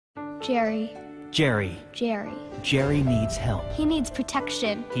Jerry. Jerry. Jerry. Jerry needs help. He needs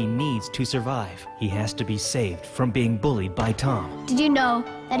protection. He needs to survive. He has to be saved from being bullied by Tom. Did you know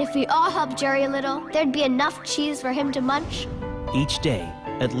that if we all helped Jerry a little, there'd be enough cheese for him to munch? Each day,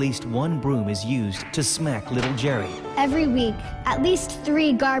 at least one broom is used to smack little Jerry. Every week, at least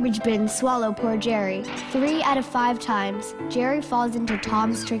 3 garbage bins swallow poor Jerry. 3 out of 5 times, Jerry falls into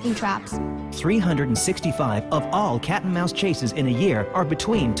Tom's tricky traps. 365 of all cat and mouse chases in a year are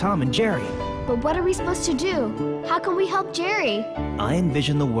between Tom and Jerry. But what are we supposed to do? How can we help Jerry? I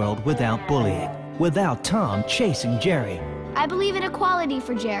envision the world without bullying, without Tom chasing Jerry. I believe in equality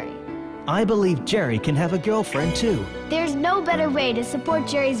for Jerry. I believe Jerry can have a girlfriend too. There's no better way to support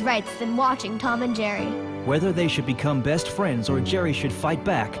Jerry's rights than watching Tom and Jerry. Whether they should become best friends or Jerry should fight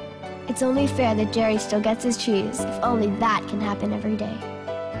back. It's only fair that Jerry still gets his cheese, if only that can happen every day.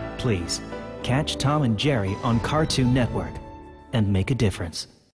 Please, catch Tom and Jerry on Cartoon Network and make a difference.